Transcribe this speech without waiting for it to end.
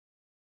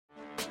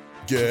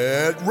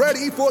Get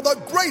ready for the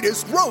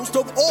greatest roast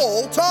of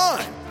all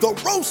time, the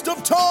Roast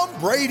of Tom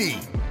Brady,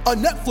 a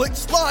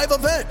Netflix live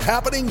event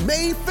happening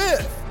May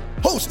 5th.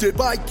 Hosted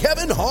by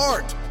Kevin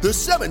Hart, the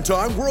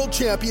 7-time world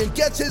champion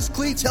gets his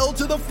cleats held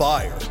to the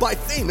fire by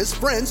famous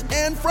friends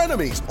and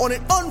frenemies on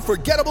an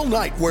unforgettable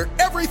night where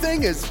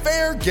everything is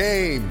fair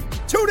game.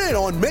 Tune in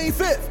on May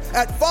 5th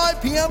at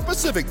 5 p.m.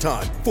 Pacific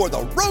time for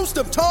the Roast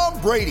of Tom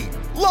Brady,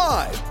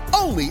 live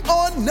only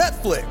on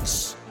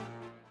Netflix.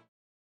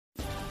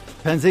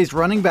 Penn State's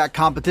running back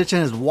competition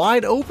is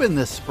wide open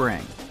this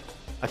spring.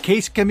 A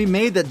case can be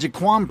made that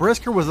Jaquan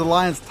Brisker was the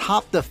Lions'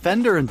 top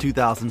defender in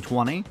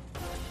 2020.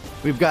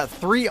 We've got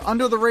 3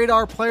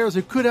 under-the-radar players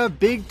who could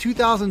have big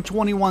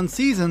 2021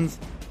 seasons,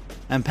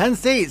 and Penn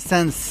State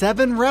sends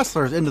 7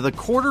 wrestlers into the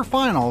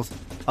quarterfinals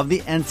of the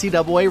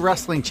NCAA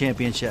Wrestling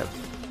Championship.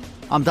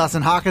 I'm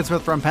Dustin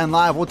Hawkinsmith from Penn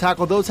Live. We'll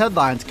tackle those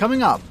headlines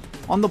coming up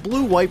on the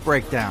Blue White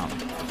Breakdown.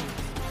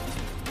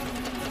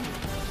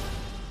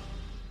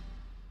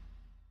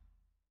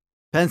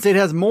 Penn State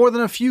has more than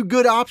a few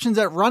good options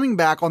at running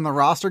back on the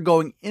roster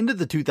going into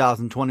the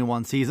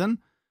 2021 season,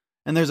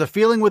 and there's a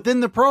feeling within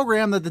the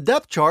program that the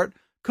depth chart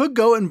could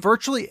go in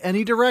virtually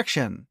any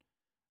direction.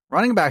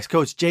 Running backs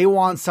coach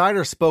Ja'Juan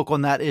Seider spoke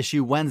on that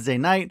issue Wednesday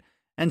night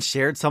and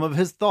shared some of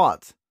his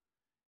thoughts.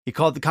 He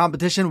called the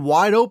competition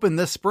wide open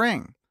this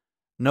spring.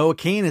 Noah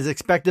Cain is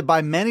expected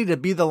by many to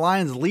be the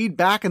Lions' lead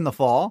back in the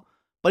fall,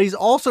 but he's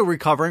also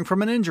recovering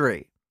from an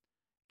injury.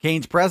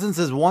 Cain's presence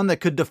is one that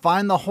could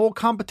define the whole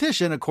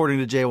competition, according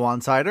to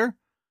Ja'Juan Seider.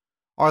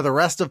 Are the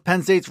rest of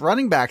Penn State's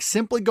running backs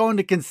simply going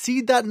to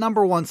concede that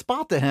number 1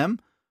 spot to him,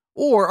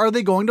 or are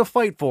they going to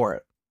fight for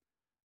it?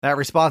 That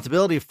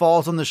responsibility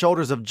falls on the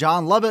shoulders of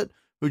John Lovett,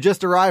 who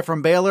just arrived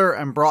from Baylor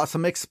and brought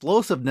some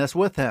explosiveness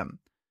with him.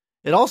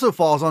 It also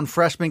falls on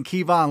freshmen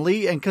Kevon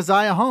Lee and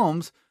Keziah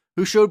Holmes,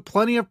 who showed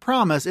plenty of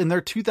promise in their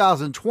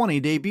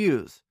 2020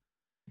 debuts.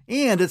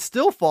 And it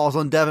still falls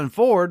on Devin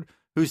Ford,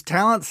 whose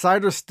talent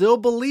Seider still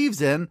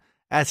believes in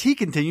as he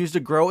continues to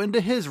grow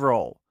into his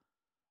role.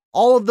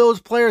 All of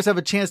those players have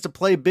a chance to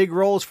play big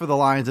roles for the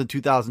Lions in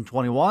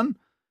 2021.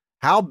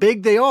 How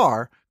big they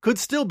are could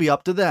still be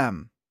up to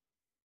them.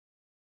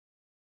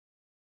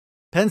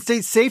 Penn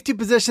State's safety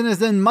position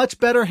is in much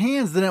better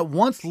hands than it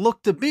once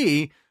looked to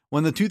be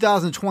when the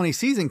 2020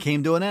 season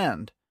came to an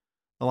end.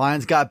 The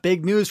Lions got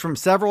big news from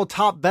several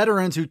top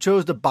veterans who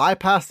chose to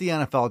bypass the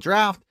NFL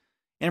draft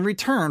and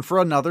return for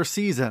another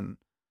season.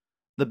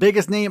 The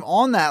biggest name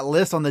on that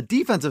list on the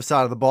defensive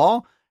side of the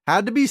ball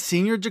had to be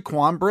senior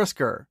Jaquan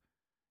Brisker.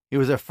 He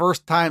was a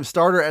first-time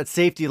starter at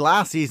safety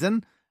last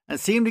season and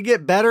seemed to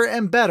get better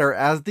and better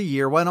as the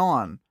year went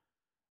on.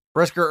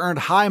 Brisker earned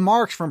high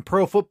marks from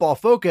Pro Football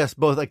Focus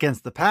both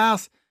against the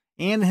pass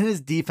and in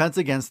his defense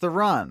against the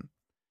run.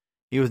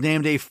 He was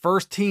named a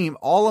first-team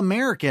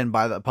All-American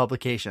by the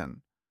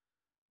publication.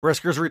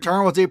 Brisker's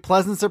return was a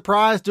pleasant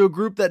surprise to a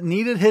group that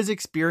needed his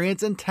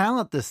experience and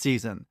talent this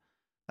season.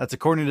 That's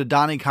according to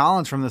Donnie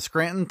Collins from the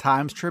Scranton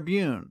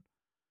Times-Tribune.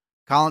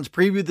 Collins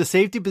previewed the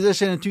safety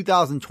position in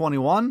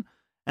 2021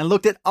 and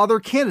looked at other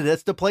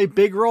candidates to play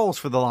big roles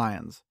for the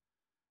Lions.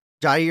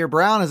 Jair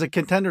Brown is a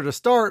contender to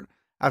start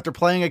after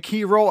playing a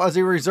key role as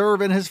a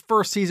reserve in his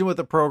first season with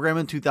the program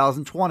in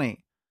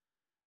 2020.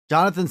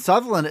 Jonathan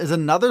Sutherland is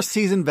another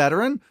seasoned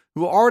veteran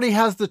who already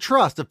has the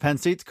trust of Penn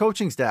State's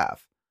coaching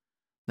staff.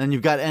 Then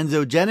you've got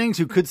Enzo Jennings,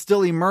 who could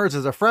still emerge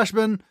as a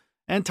freshman,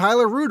 and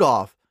Tyler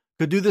Rudolph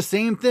could do the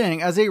same thing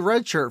as a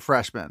redshirt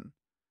freshman.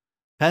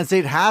 Penn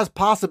State has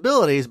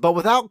possibilities, but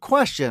without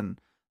question,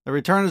 the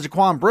return of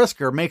Jaquan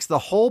Brisker makes the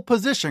whole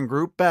position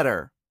group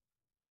better.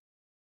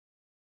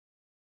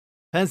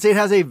 Penn State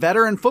has a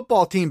veteran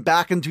football team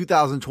back in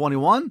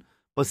 2021,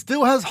 but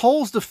still has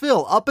holes to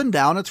fill up and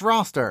down its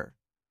roster.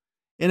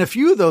 In a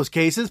few of those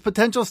cases,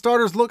 potential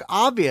starters look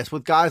obvious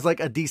with guys like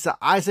Adisa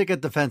Isaac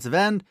at defensive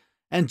end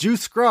and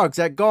Juice Scruggs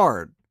at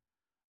guard.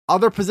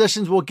 Other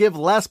positions will give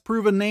less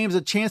proven names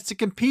a chance to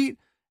compete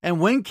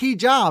and win key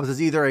jobs as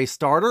either a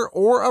starter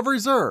or a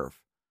reserve.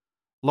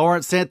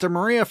 Lawrence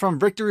Santamaria from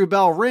Victory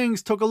Bell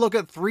Rings took a look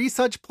at 3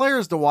 such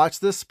players to watch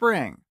this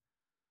spring.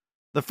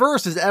 The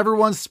first is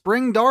everyone's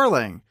spring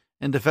darling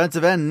and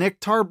defensive end Nick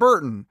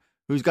Tarburton,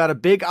 who's got a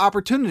big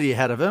opportunity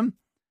ahead of him.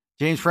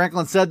 James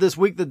Franklin said this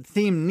week that the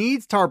team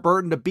needs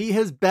Tarburton to be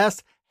his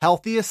best,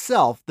 healthiest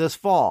self this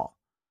fall.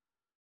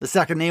 The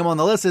second name on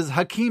the list is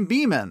Hakeem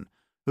Beamon,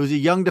 who's a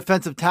young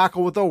defensive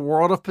tackle with a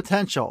world of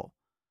potential.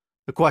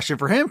 The question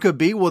for him could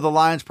be, will the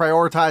Lions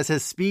prioritize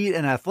his speed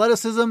and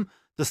athleticism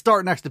to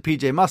start next to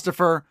PJ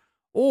Mustipher,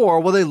 or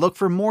will they look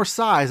for more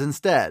size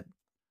instead?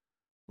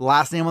 The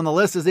last name on the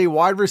list is a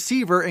wide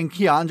receiver in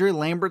Keandre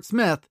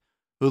Lambert-Smith,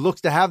 who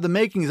looks to have the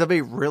makings of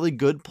a really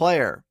good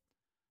player.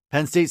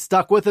 Penn State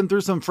stuck with him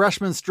through some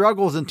freshman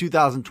struggles in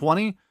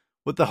 2020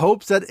 with the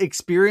hopes that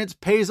experience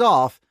pays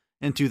off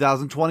in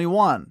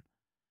 2021.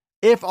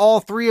 If all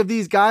 3 of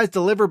these guys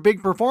deliver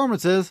big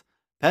performances,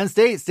 Penn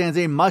State stands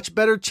a much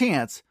better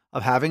chance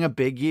of having a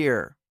big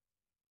year.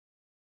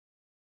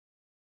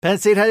 Penn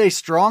State had a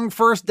strong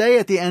first day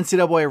at the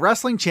NCAA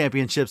Wrestling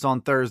Championships on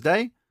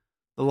Thursday.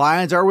 The The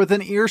Lions are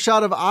within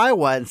earshot of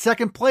Iowa in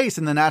second place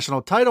in the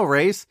national title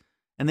race,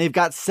 and they've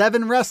got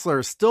 7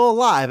 wrestlers still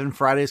alive in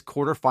Friday's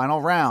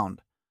quarterfinal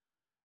round.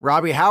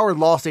 Robbie Howard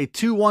lost a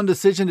 2-1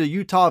 decision to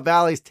Utah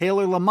Valley's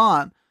Taylor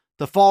Lamont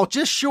to fall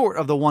just short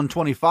of the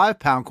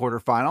 125-pound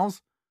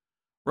quarterfinals.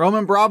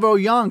 Roman Bravo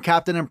Young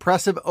capped an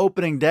impressive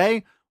opening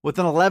day with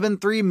an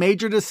 11-3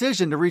 major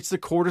decision to reach the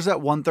quarters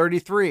at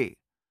 133.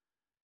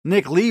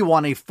 Nick Lee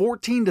won a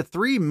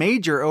 14-3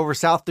 major over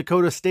South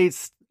Dakota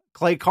State's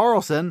Clay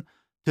Carlson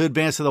to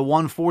advance to the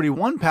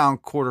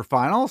 141-pound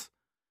quarterfinals.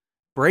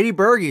 Brady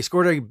Berge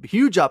scored a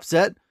huge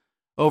upset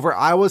over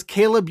Iowa's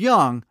Caleb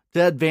Young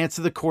to advance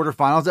to the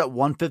quarterfinals at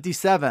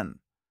 157.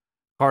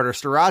 Carter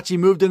Starachi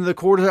moved into the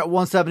quarters at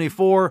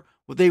 174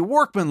 with a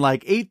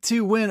workmanlike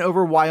 8-2 win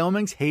over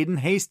Wyoming's Hayden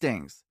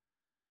Hastings.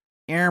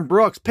 Aaron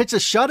Brooks pitched a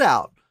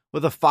shutout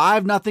with a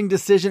 5-0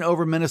 decision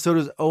over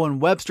Minnesota's Owen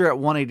Webster at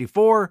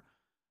 184.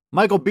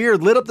 Michael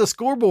Beard lit up the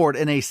scoreboard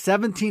in a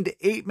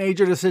 17-8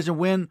 major decision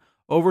win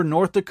over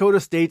North Dakota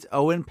State's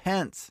Owen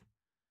Pence.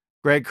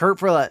 Greg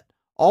Kurtflet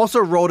also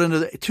rolled into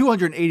the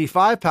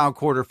 285-pound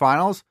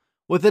quarterfinals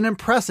with an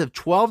impressive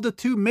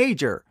 12-2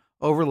 major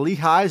over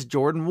Lehigh's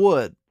Jordan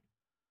Wood.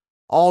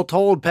 All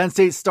told, Penn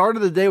State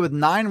started the day with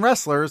 9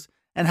 wrestlers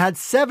and had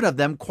 7 of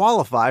them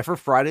qualify for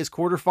Friday's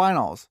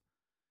quarterfinals.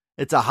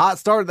 It's a hot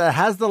start that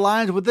has the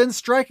Lions within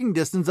striking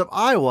distance of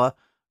Iowa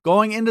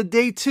going into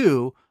day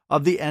 2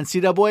 of the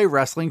NCAA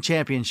Wrestling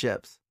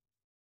Championships.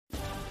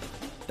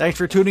 Thanks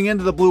for tuning in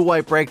to the Blue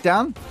White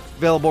Breakdown.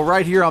 Available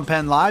right here on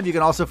Penn Live. You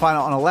can also find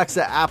it on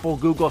Alexa, Apple,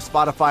 Google,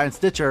 Spotify, and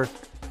Stitcher.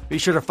 Be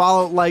sure to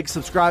follow, like,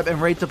 subscribe,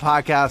 and rate the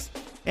podcast,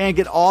 and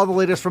get all the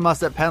latest from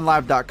us at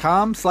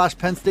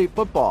PennLive.com/Penn State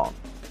Football.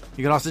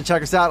 You can also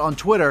check us out on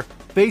Twitter,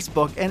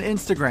 Facebook, and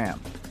Instagram.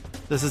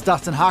 This is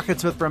Dustin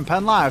Hockensmith from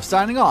Penn Live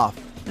signing off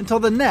until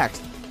the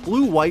next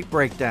Blue White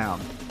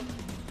Breakdown.